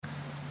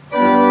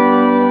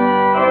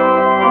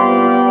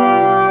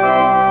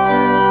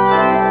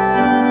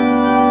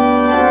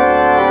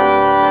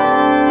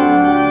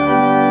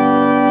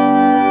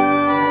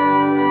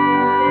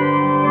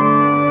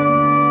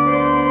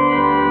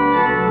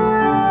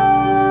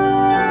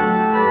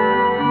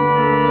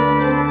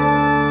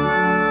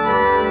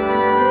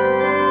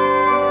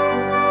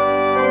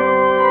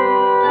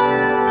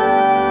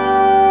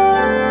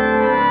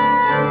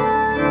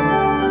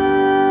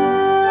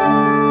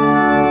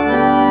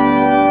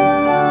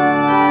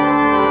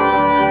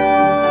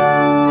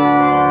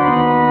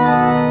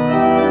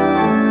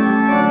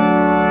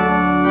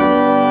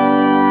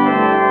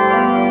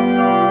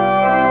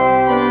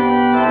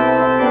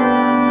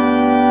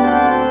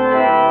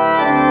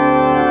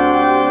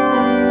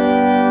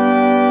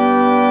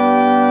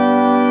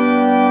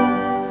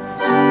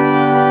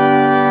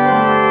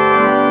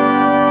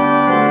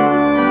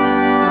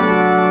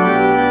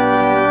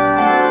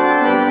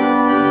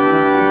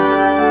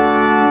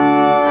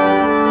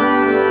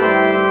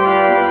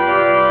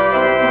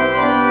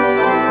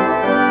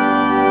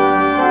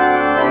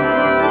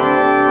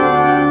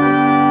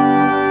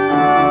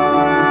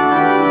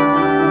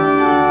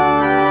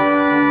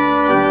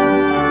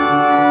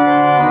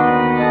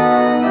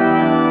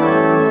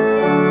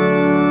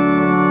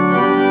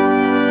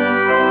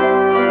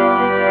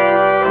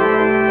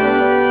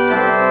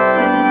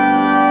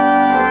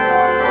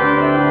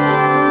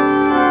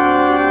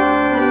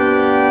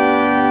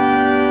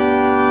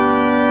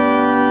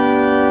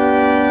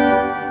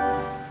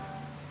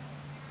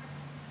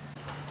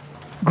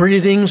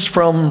Greetings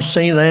from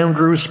St.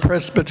 Andrew's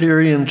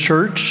Presbyterian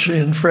Church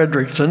in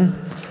Fredericton.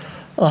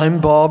 I'm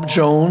Bob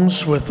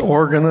Jones with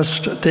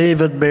organist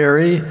David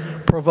Berry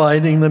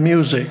providing the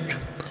music.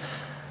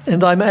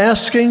 And I'm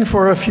asking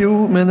for a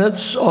few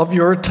minutes of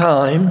your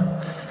time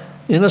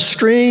in a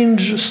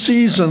strange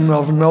season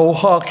of no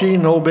hockey,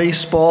 no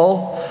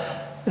baseball,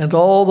 and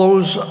all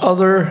those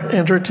other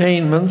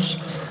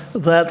entertainments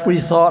that we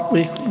thought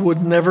we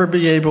would never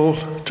be able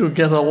to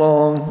get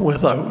along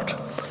without.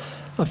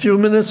 A few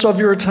minutes of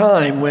your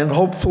time when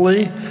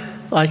hopefully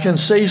I can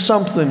say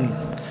something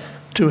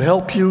to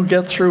help you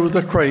get through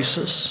the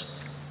crisis.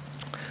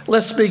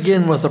 Let's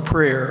begin with a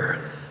prayer.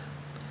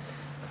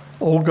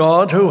 O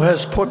God, who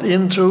has put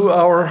into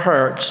our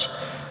hearts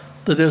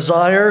the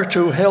desire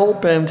to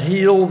help and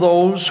heal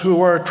those who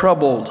are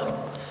troubled,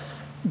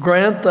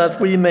 grant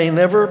that we may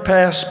never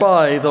pass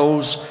by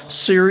those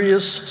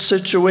serious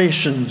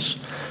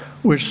situations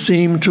which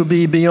seem to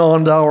be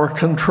beyond our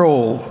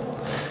control.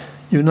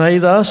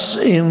 Unite us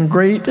in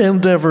great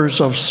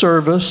endeavors of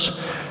service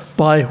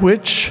by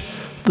which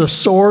the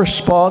sore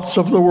spots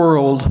of the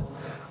world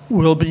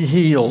will be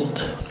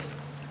healed.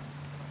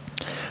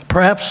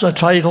 Perhaps a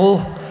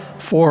title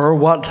for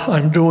what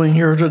I'm doing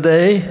here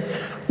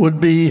today would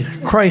be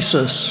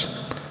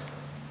Crisis,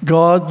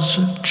 God's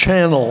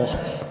Channel.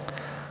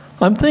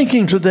 I'm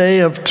thinking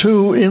today of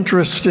two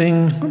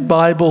interesting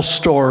Bible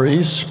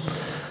stories,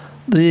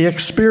 the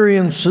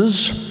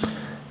experiences,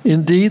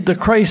 indeed the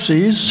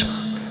crises,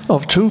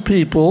 of two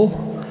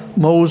people,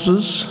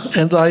 Moses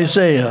and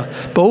Isaiah,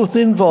 both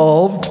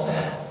involved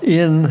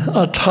in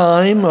a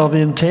time of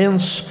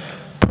intense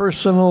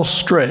personal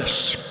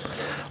stress.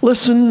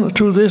 Listen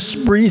to this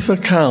brief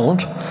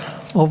account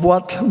of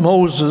what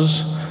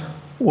Moses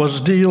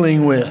was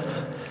dealing with.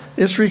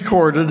 It's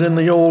recorded in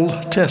the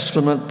Old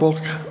Testament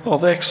book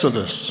of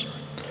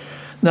Exodus.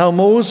 Now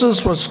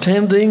Moses was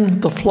tending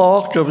the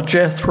flock of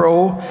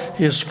Jethro,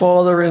 his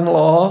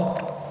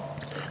father-in-law,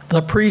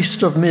 the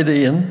priest of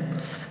Midian,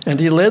 and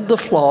he led the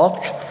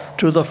flock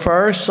to the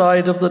far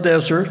side of the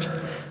desert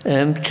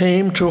and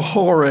came to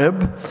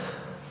Horeb,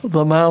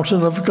 the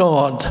mountain of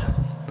God.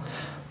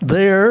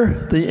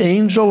 There the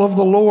angel of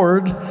the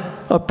Lord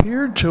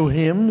appeared to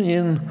him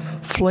in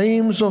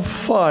flames of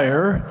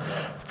fire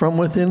from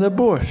within a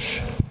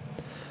bush.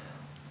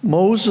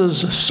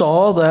 Moses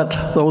saw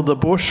that though the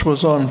bush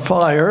was on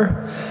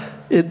fire,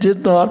 it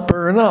did not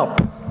burn up.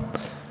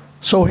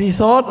 So he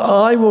thought,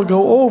 I will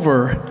go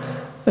over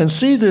and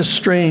see this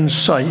strange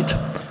sight,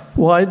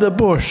 why the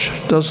bush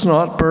does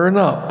not burn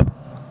up.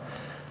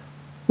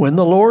 When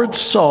the Lord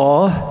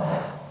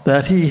saw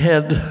that he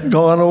had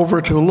gone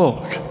over to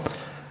look,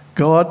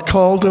 God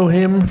called to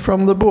him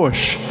from the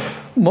bush,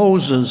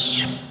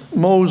 Moses,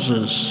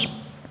 Moses.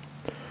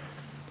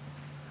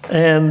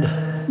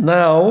 And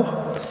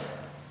now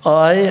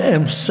I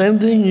am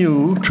sending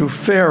you to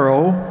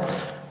Pharaoh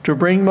to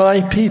bring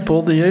my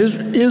people, the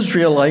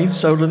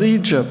Israelites, out of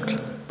Egypt.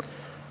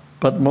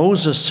 But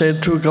Moses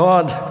said to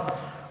God,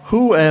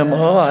 who am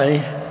I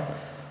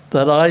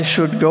that I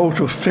should go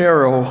to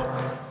Pharaoh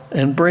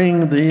and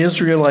bring the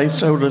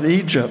Israelites out of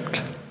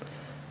Egypt?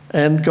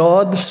 And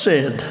God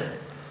said,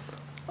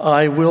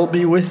 I will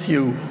be with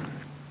you.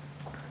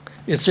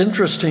 It's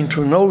interesting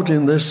to note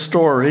in this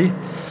story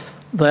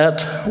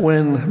that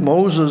when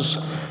Moses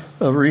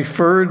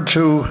referred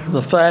to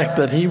the fact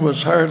that he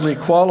was hardly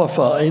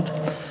qualified,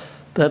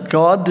 that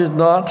God did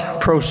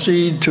not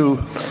proceed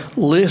to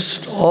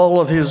list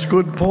all of his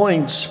good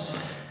points.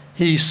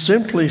 He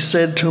simply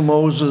said to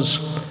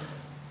Moses,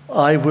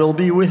 I will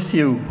be with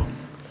you.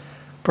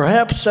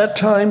 Perhaps at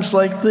times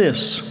like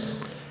this,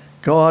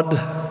 God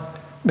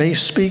may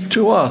speak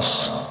to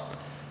us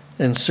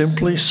and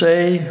simply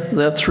say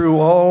that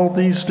through all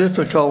these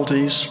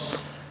difficulties,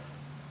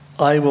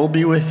 I will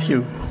be with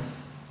you.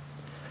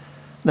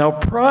 Now,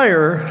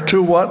 prior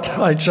to what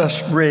I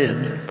just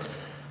read,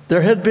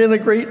 there had been a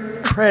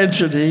great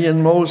tragedy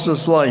in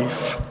Moses'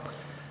 life.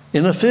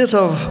 In a fit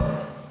of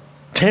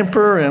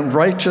temper and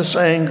righteous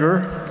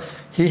anger,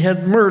 he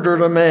had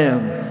murdered a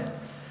man.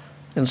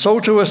 And so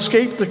to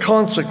escape the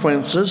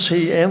consequences,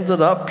 he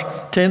ended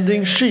up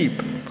tending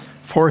sheep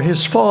for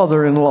his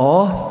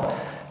father-in-law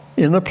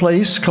in a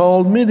place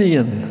called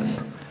Midian,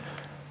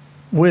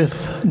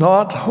 with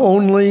not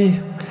only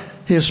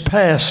his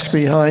past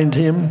behind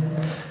him,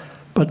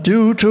 but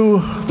due to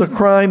the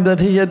crime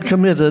that he had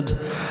committed,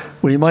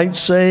 we might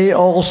say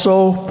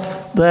also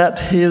that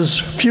his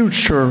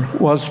future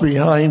was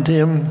behind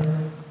him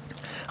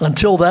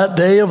until that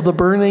day of the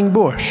burning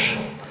bush.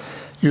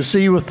 You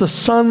see, with the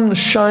sun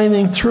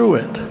shining through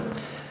it,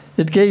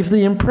 it gave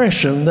the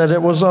impression that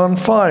it was on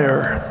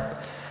fire.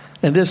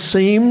 And it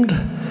seemed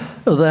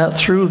that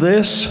through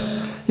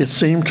this, it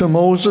seemed to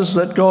Moses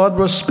that God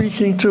was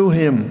speaking to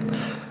him,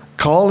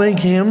 calling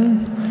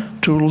him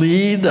to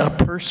lead a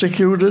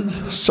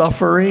persecuted,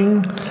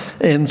 suffering,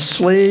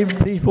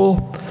 enslaved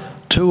people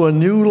to a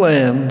new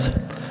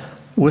land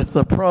with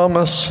the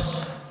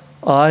promise,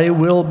 I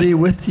will be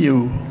with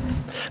you.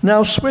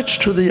 Now switch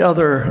to the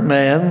other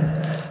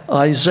man,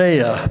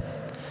 Isaiah.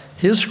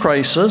 His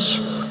crisis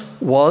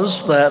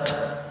was that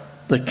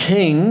the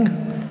king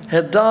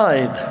had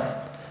died.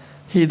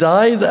 He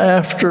died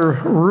after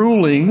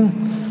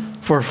ruling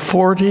for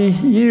 40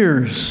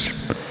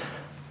 years.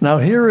 Now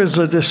here is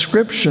a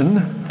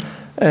description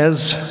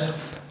as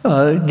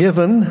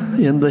given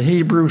in the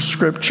Hebrew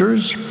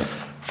Scriptures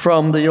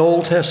from the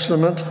Old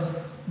Testament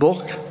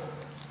book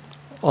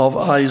of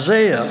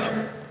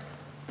Isaiah,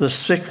 the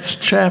 6th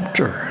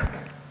chapter.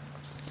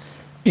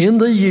 In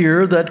the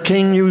year that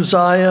King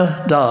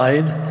Uzziah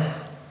died,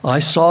 I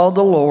saw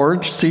the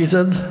Lord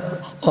seated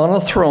on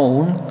a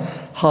throne,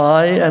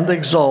 high and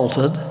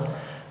exalted,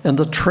 and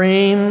the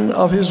train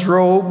of his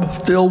robe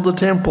filled the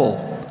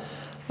temple.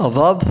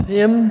 Above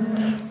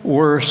him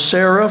were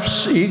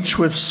seraphs, each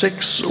with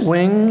 6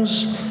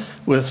 wings.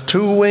 With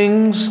 2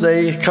 wings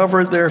they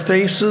covered their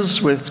faces,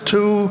 with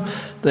 2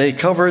 they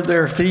covered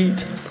their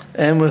feet,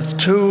 and with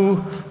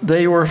 2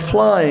 they were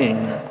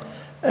flying.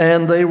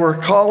 And they were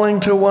calling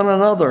to one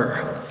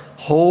another,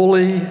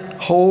 Holy,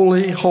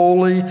 holy,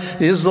 holy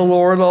is the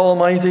Lord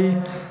Almighty.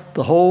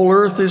 The whole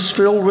earth is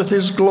filled with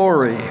his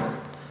glory.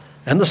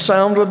 And the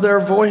sound of their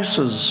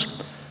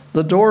voices,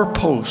 the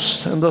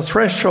doorposts and the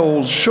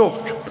thresholds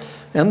shook,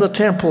 and the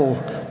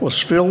temple was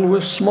filled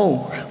with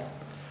smoke.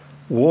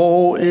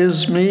 Woe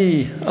is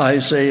me,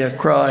 Isaiah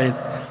cried.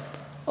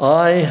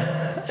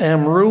 I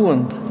am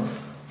ruined,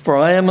 for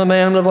I am a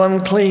man of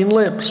unclean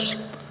lips,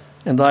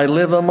 and I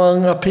live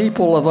among a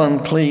people of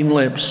unclean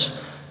lips,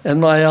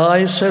 and my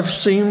eyes have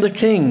seen the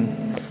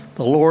King,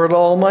 the Lord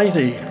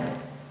Almighty.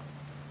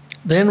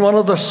 Then one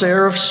of the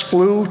seraphs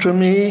flew to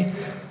me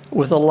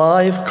with a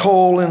live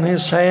coal in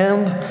his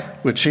hand,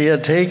 which he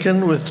had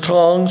taken with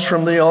tongs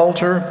from the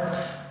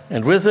altar,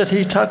 and with it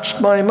he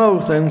touched my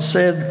mouth and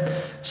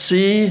said,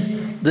 See,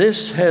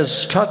 this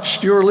has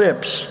touched your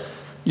lips.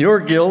 Your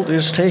guilt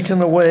is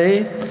taken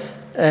away,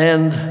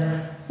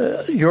 and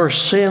your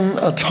sin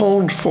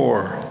atoned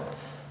for.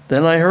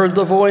 Then I heard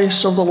the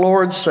voice of the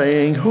Lord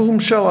saying, Whom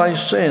shall I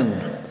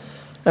send?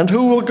 And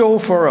who will go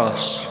for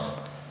us?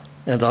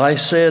 And I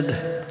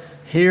said,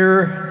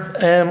 Here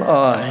am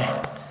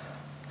I.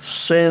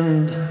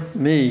 Send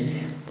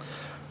me.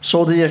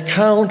 So the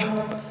account,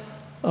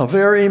 a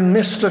very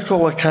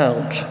mystical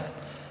account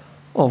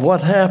of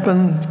what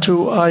happened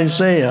to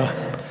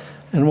Isaiah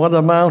and what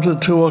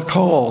amounted to a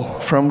call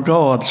from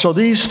God. So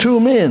these 2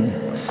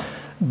 men,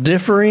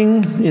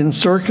 differing in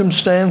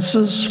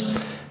circumstances,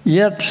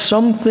 yet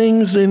some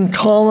things in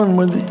common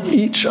with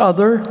each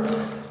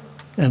other,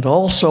 and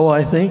also,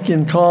 I think,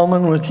 in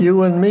common with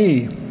you and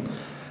me.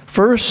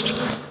 First,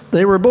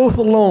 they were both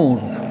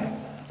alone.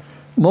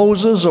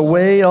 Moses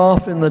away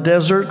off in the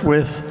desert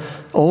with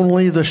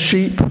only the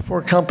sheep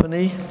for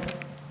company.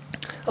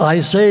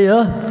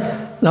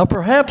 Isaiah, now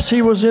perhaps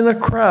he was in a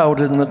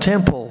crowd in the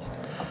temple,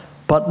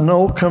 but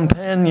no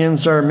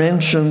companions are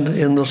mentioned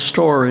in the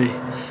story.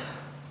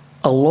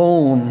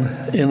 Alone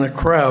in a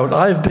crowd.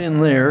 I've been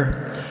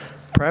there.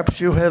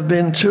 Perhaps you have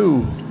been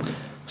too.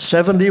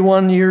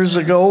 71 years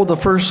ago, the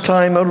first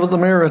time out of the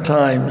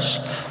Maritimes,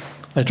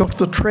 I took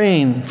the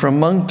train from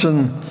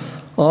Moncton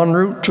en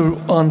route to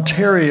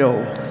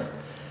Ontario.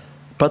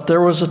 But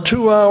there was a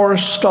 2-hour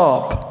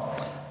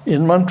stop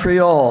in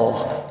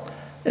Montreal,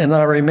 and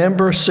I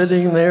remember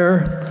sitting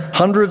there,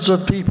 hundreds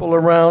of people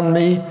around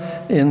me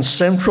in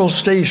Central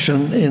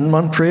Station in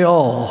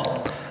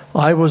Montreal.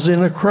 I was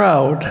in a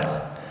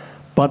crowd,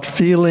 but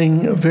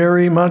feeling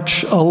very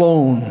much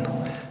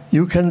alone.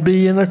 You can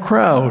be in a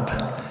crowd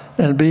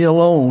and be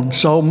alone.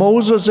 So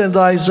Moses and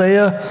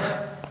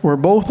Isaiah were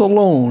both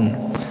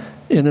alone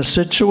in a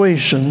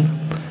situation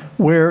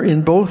where,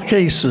 in both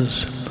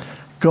cases,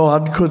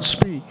 God could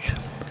speak.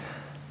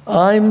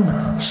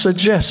 I'm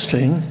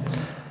suggesting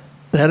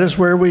that is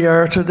where we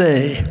are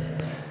today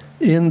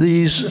in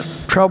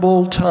these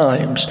troubled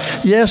times.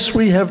 Yes,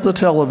 we have the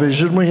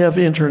television, we have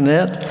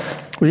internet,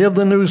 we have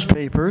the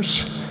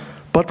newspapers,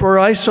 but we're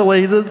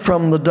isolated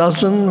from the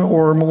dozen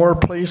or more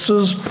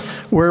places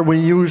where we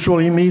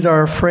usually meet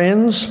our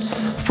friends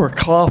for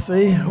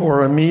coffee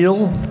or a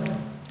meal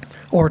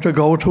or to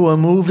go to a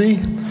movie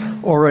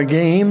or a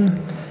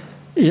game.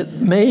 It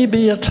may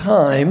be a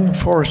time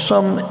for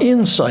some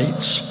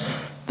insights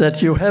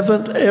that you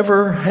haven't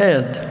ever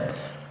had.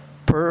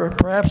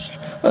 Perhaps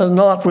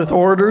not with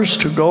orders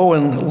to go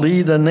and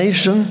lead a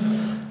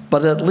nation,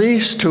 but at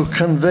least to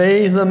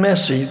convey the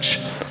message,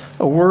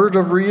 a word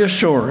of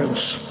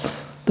reassurance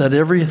that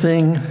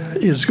everything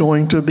is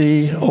going to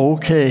be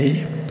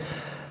okay.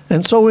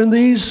 And so in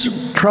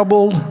these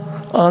troubled,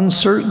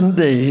 uncertain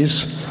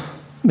days,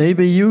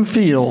 maybe you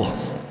feel,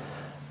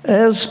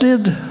 as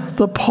did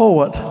the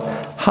poet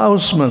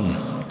Housman.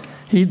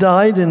 He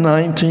died in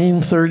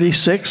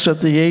 1936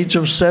 at the age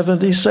of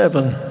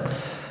 77.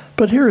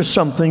 But here is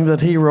something that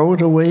he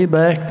wrote way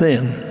back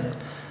then.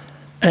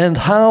 And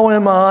how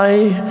am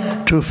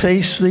I to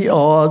face the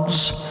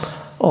odds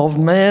of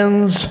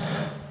man's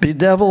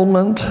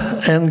bedevilment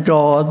and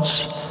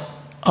God's,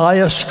 I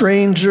a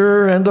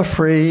stranger and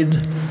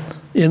afraid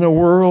in a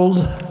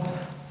world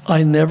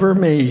I never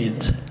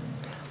made?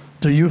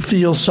 Do you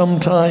feel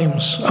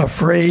sometimes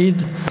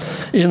afraid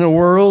in a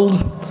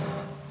world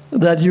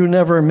that you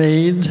never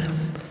made,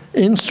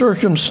 in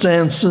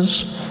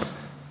circumstances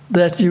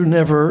that you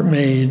never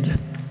made?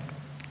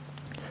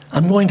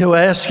 I'm going to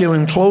ask you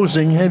in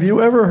closing, have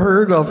you ever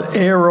heard of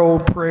arrow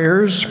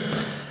prayers?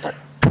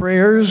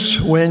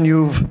 Prayers when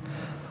you've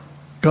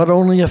got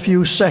only a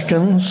few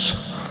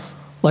seconds,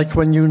 like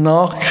when you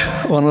knock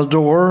on a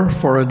door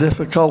for a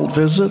difficult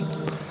visit,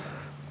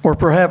 or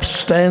perhaps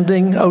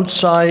standing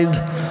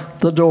outside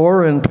the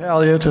door in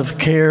palliative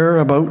care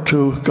about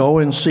to go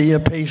and see a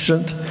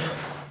patient.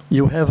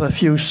 You have a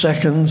few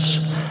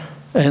seconds,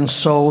 and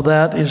so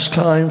that is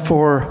time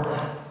for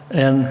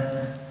an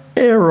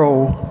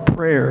arrow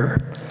prayer.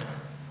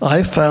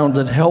 I found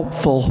it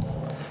helpful,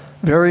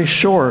 very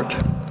short,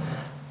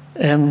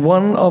 and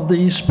one of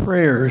these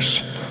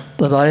prayers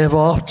that I have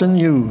often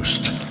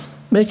used.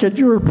 Make it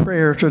your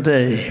prayer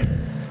today.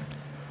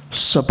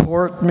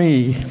 Support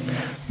me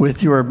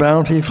with your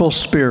bountiful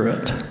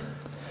Spirit.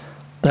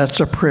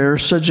 That's a prayer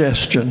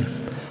suggestion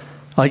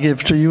I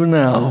give to you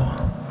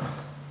now.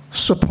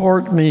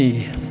 Support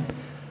me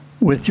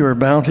with your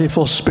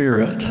bountiful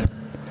Spirit.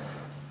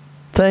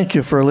 Thank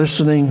you for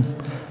listening,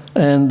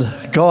 and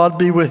God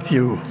be with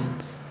you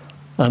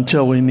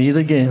until we meet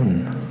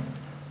again.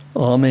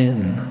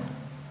 Amen.